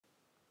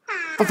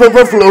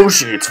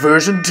F-F-F-Flowsheets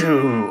version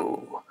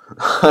 2.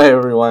 Hi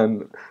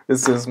everyone,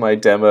 this is my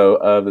demo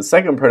of the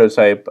second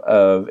prototype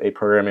of a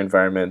programming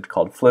environment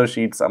called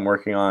Flowsheets I'm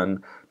working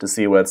on to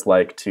see what it's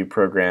like to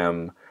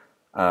program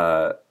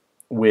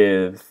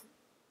with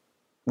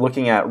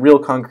looking at real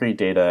concrete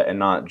data and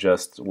not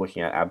just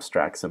looking at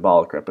abstract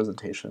symbolic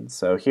representations.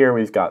 So here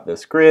we've got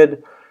this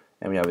grid,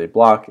 and we have a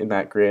block in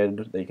that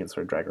grid that you can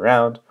sort of drag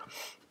around.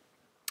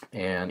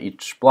 And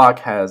each block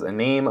has a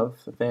name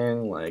of the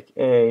thing, like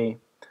A,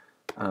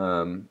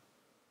 an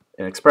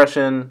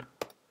expression,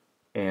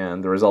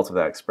 and the result of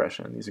that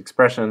expression. These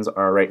expressions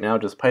are right now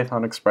just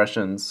Python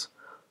expressions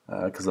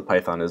because the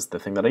Python is the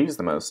thing that I use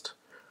the most.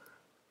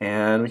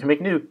 And we can make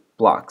new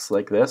blocks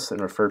like this and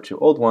refer to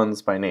old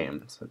ones by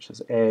name, such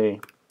as A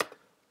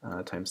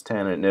times 10,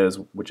 and it knows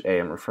which A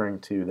I'm referring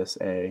to, this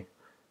A.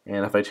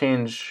 And if I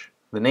change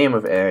the name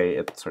of A,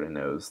 it sort of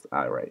knows,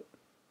 right,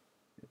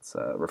 it's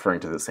referring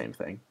to the same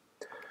thing.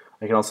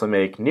 I can also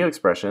make new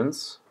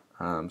expressions.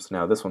 So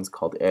now this one's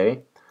called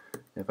A.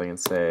 If I can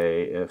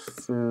say if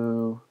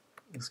foo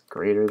is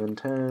greater than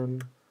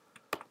 10,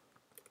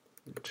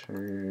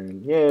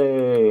 return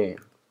yay.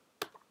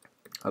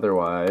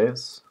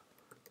 Otherwise,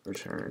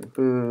 return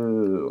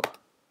boo.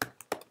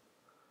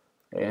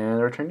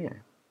 And return yay.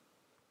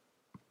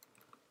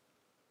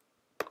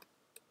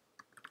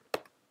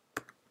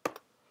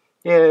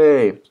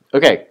 Yay!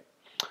 Okay.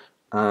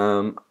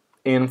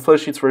 In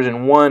Flowsheets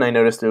version 1, I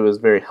noticed it was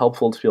very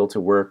helpful to be able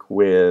to work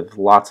with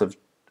lots of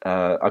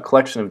a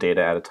collection of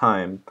data at a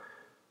time,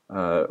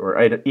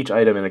 or each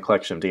item in a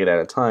collection of data at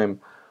a time.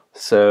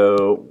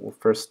 So we'll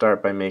first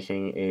start by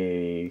making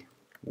a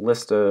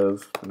list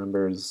of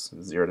numbers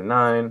 0 to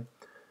 9,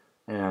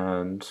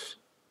 and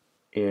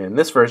in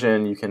this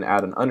version you can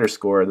add an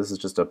underscore. This is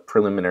just a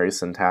preliminary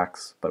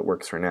syntax, but it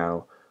works for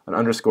now. An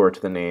underscore to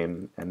the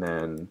name, and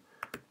then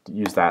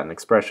use that in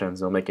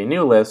expressions. It'll make a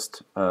new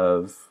list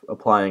of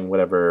applying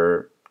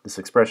whatever this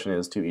expression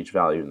is to each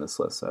value in this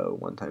list. So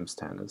 1 times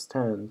 10 is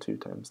 10, 2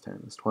 times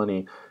 10 is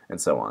 20,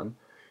 and so on.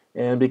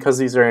 And because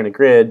these are in a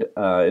grid,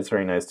 it's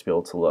very nice to be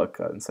able to look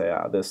and say,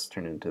 this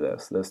turned into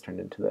this turned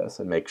into this,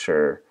 and make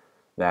sure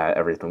that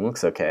everything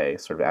looks okay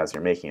sort of as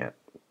you're making it.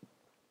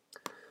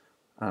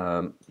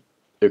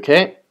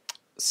 Okay,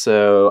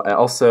 so I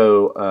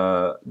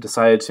also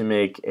decided to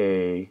make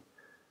a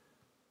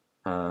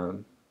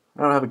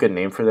I don't have a good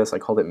name for this. I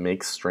called it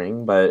make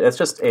string, but it's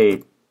just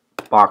a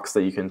box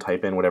that you can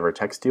type in whatever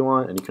text you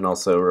want, and you can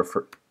also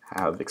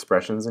have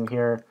expressions in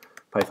here,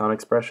 Python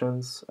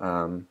expressions,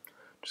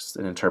 just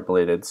an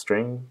interpolated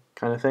string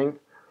kind of thing.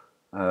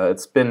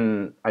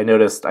 I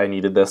noticed I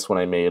needed this when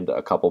I made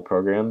a couple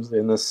programs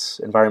in this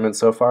environment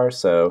so far,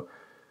 so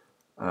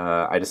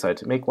I decided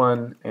to make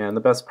one. And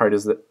the best part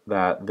is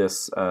that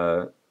this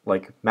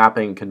like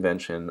mapping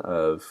convention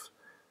of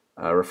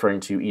referring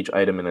to each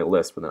item in a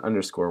list with an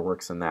underscore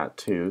works in that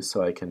too,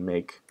 so I can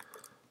make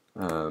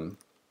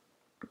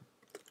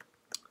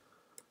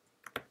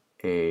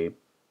a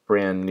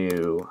brand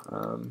new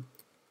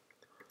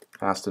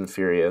Fast and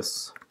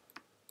Furious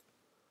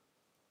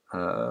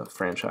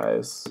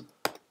franchise,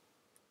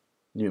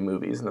 new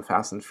movies in the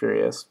Fast and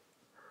Furious.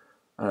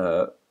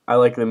 I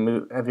like the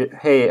movie.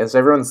 Hey, has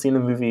everyone seen the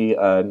movie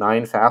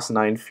 9 Fast,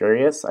 9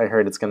 Furious? I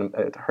heard it's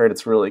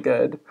really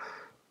good.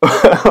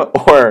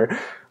 Or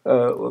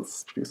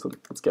let's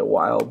get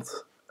wild.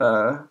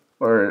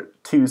 Or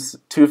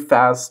too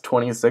Fast,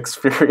 26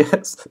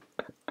 Furious.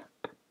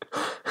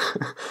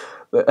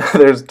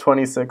 There's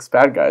 26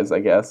 bad guys,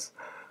 I guess.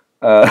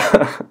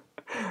 But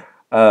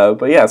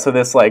yeah, so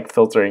this like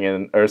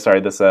filtering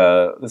this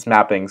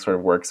mapping sort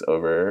of works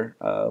over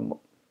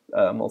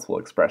multiple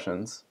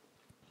expressions.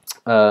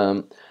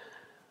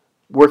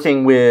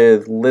 Working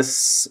with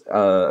lists,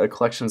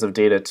 collections of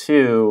data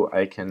too,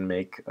 I can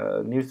make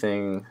a new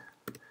thing.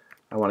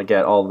 I want to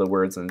get all the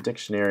words in the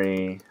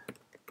dictionary.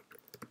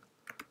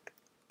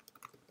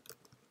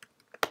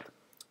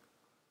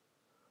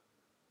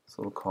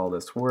 So we'll call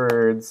this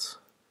words,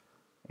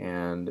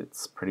 and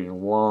it's pretty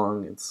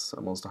long. It's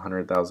almost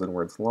 100,000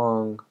 words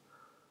long.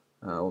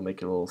 We'll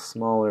make it a little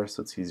smaller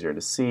so it's easier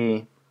to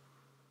see.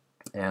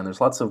 And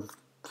there's lots of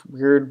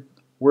weird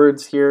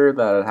words here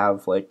that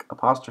have like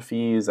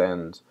apostrophes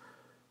and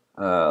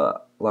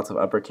lots of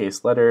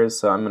uppercase letters.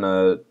 So I'm going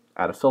to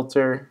add a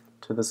filter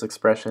to this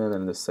expression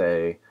and just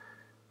say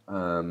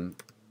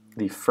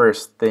the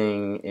first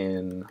thing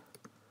in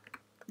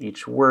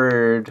each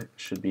word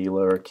should be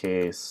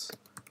lowercase,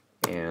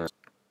 and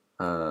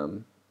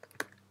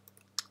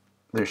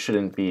there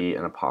shouldn't be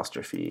an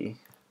apostrophe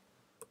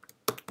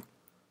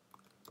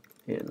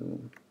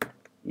in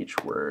each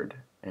word.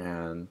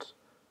 And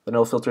then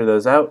I'll filter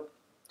those out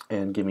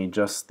and give me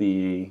just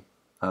the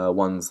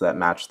ones that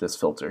match this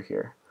filter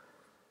here.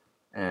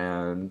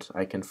 And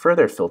I can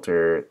further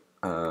filter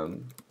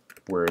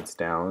words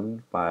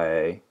down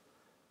by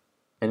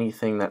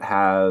anything that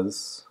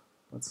has,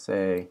 let's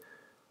say,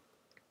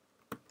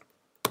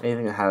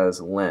 anything that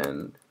has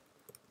len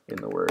in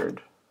the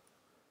word.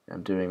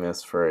 I'm doing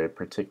this for a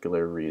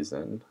particular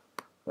reason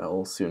that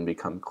will soon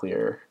become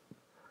clear.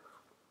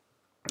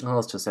 Well,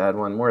 let's just add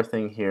one more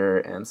thing here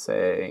and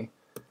say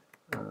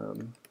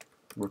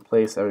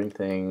replace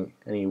everything,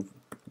 any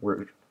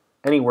word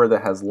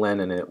that has Len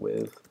in it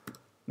with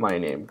my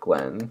name,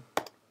 Glenn.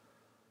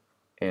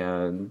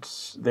 And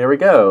there we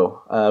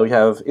go. We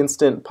have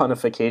instant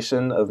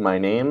punification of my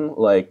name,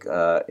 like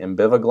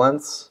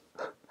ambivalence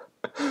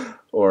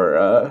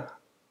or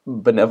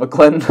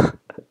benevolent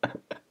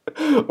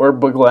or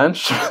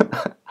beglench.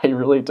 I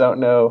really don't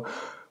know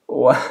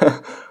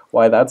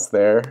why that's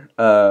there.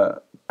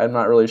 I'm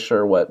not really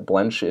sure what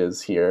blench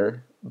is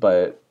here,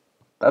 but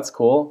that's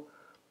cool.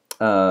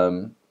 Let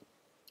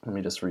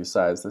me just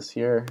resize this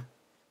here.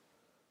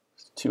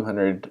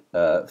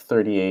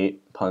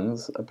 238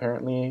 puns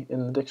apparently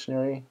in the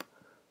dictionary.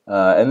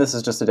 And this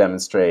is just to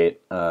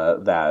demonstrate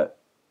that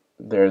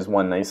there's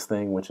one nice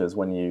thing, which is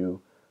when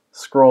you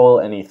scroll,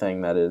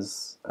 anything that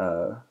is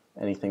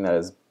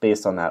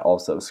based on that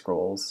also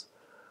scrolls.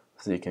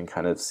 So you can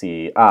kind of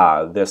see,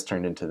 this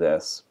turned into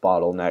this,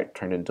 bottleneck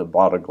turned into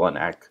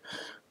bottleneck,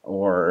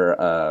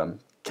 or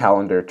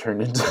calendar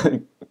turned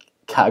into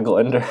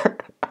calendar.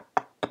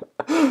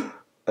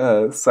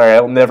 Sorry,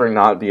 I'll never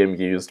not be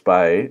amused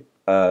by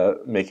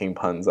making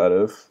puns out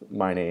of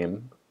my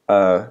name.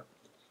 And,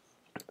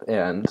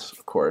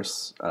 of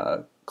course,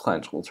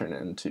 clench will turn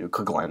into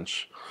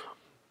clench.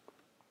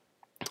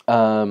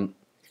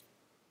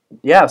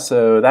 Yeah,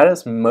 so that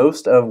is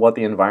most of what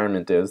the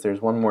environment is.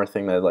 There's one more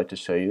thing that I'd like to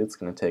show you. It's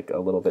going to take a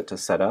little bit to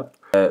set up.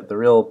 The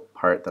real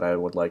part that I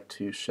would like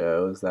to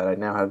show is that I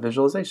now have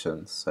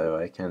visualizations. So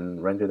I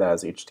can render that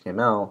as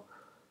HTML,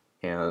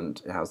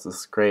 and it has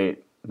this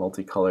great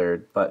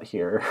multicolored butt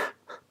here.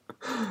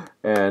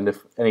 And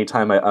if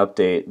anytime I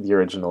update the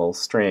original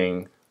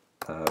string,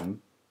 to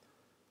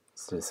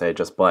say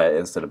just butt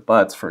instead of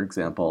butts, for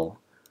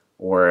example,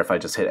 or if I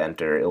just hit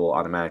enter, it will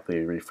automatically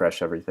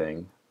refresh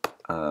everything.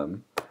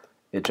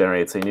 It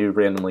generates a new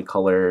randomly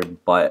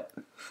colored butt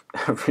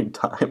every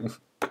time.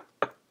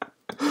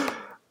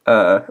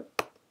 But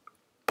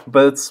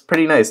it's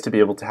pretty nice to be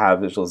able to have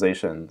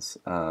visualizations.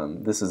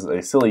 This is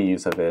a silly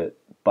use of it,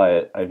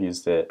 but I've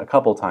used it a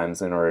couple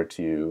times in order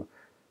to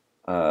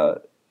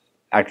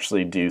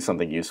actually do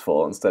something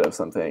useful instead of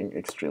something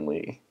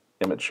extremely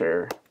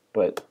immature,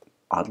 but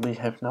oddly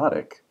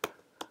hypnotic.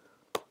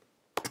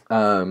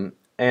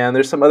 And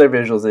there's some other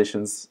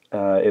visualizations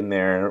in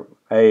there.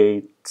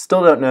 I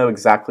still don't know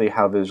exactly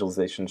how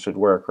visualization should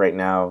work right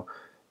now.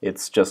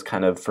 It's just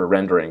kind of for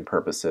rendering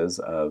purposes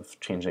of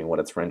changing what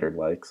it's rendered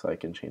like, so I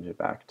can change it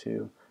back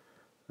to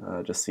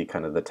just see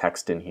kind of the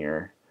text in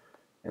here,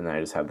 and then I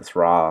just have this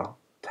raw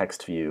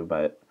text view.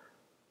 But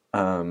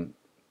and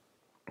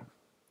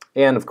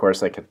of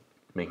course I could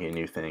make a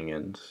new thing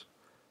and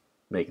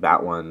make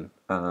that one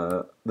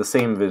the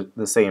same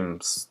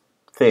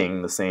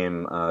thing, the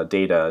same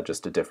data,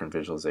 just a different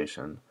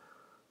visualization.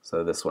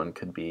 So this one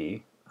could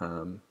be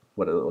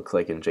what it looks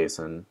like in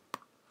JSON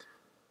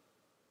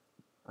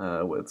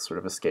with sort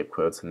of escape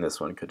quotes, and this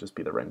one could just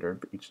be the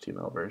rendered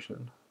HTML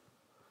version.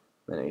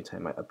 Then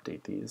anytime I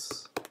update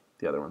these,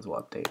 the other ones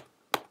will update.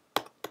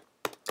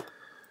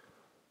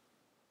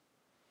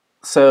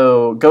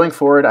 So going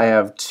forward, I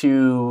have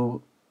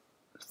two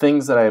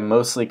things that I'm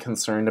mostly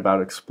concerned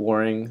about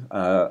exploring.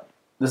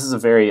 This is a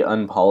very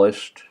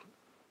unpolished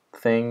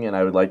thing, and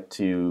I would like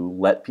to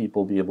let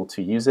people be able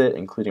to use it,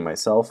 including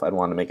myself. I'd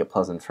want to make it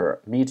pleasant for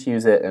me to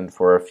use it and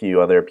for a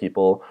few other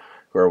people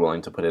who are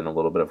willing to put in a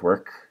little bit of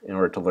work in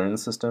order to learn the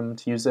system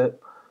to use it.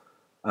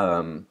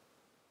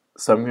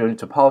 So I'm going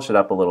to polish it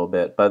up a little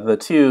bit, but the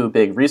two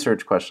big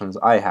research questions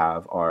I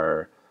have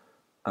are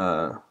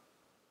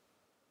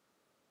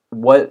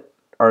what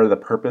are the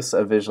purpose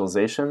of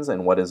visualizations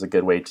and what is a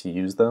good way to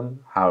use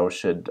them? How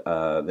should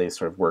they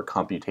sort of work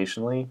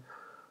computationally?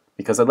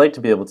 Because I'd like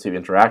to be able to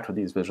interact with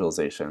these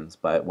visualizations,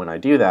 but when I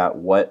do that,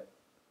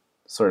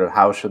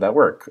 how should that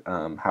work?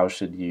 How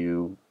should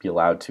you be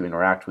allowed to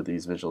interact with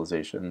these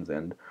visualizations,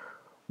 and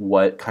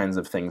what kinds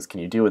of things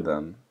can you do with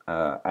them?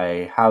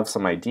 I have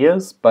some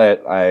ideas,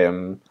 but I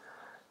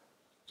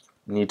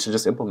need to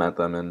just implement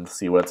them and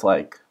see what it's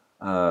like.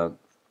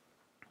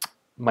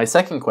 My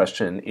second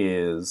question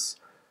is,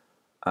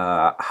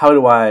 how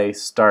do I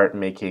start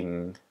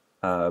making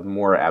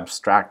more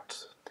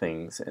abstract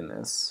things in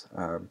this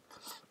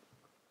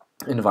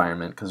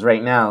environment? Because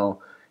right now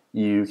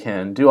you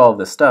can do all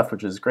this stuff,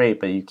 which is great,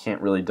 but you can't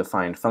really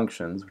define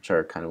functions, which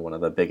are kind of one of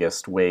the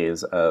biggest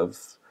ways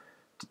of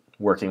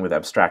working with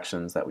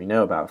abstractions that we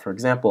know about. For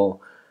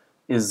example,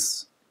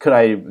 could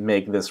I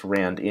make this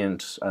rand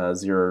int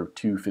 0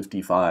 to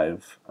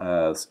 55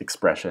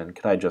 expression?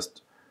 Could I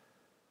just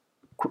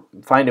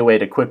find a way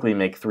to quickly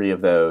make 3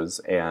 of those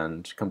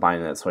and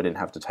combine it so I didn't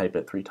have to type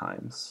it 3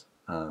 times?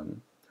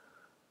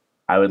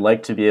 I would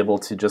like to be able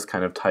to just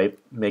kind of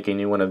make a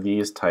new one of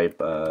these, type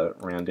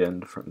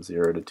randint from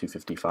 0 to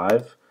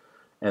 255,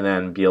 and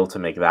then be able to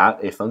make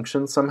that a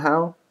function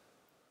somehow.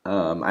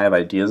 I have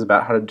ideas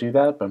about how to do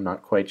that, but I'm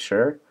not quite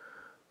sure.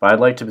 But I'd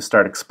like to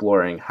start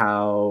exploring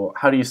how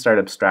do you start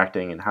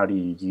abstracting and how do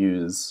you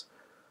use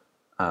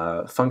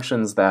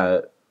functions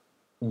that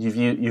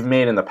you've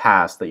made in the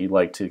past that you'd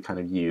like to kind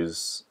of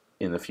use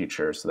in the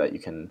future, so that you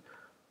can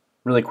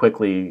really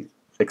quickly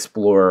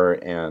explore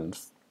and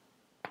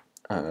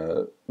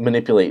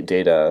manipulate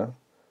data.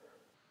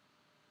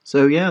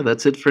 So yeah,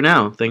 that's it for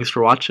now. Thanks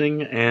for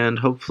watching, and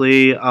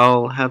hopefully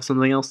I'll have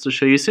something else to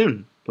show you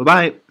soon.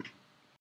 Bye-bye!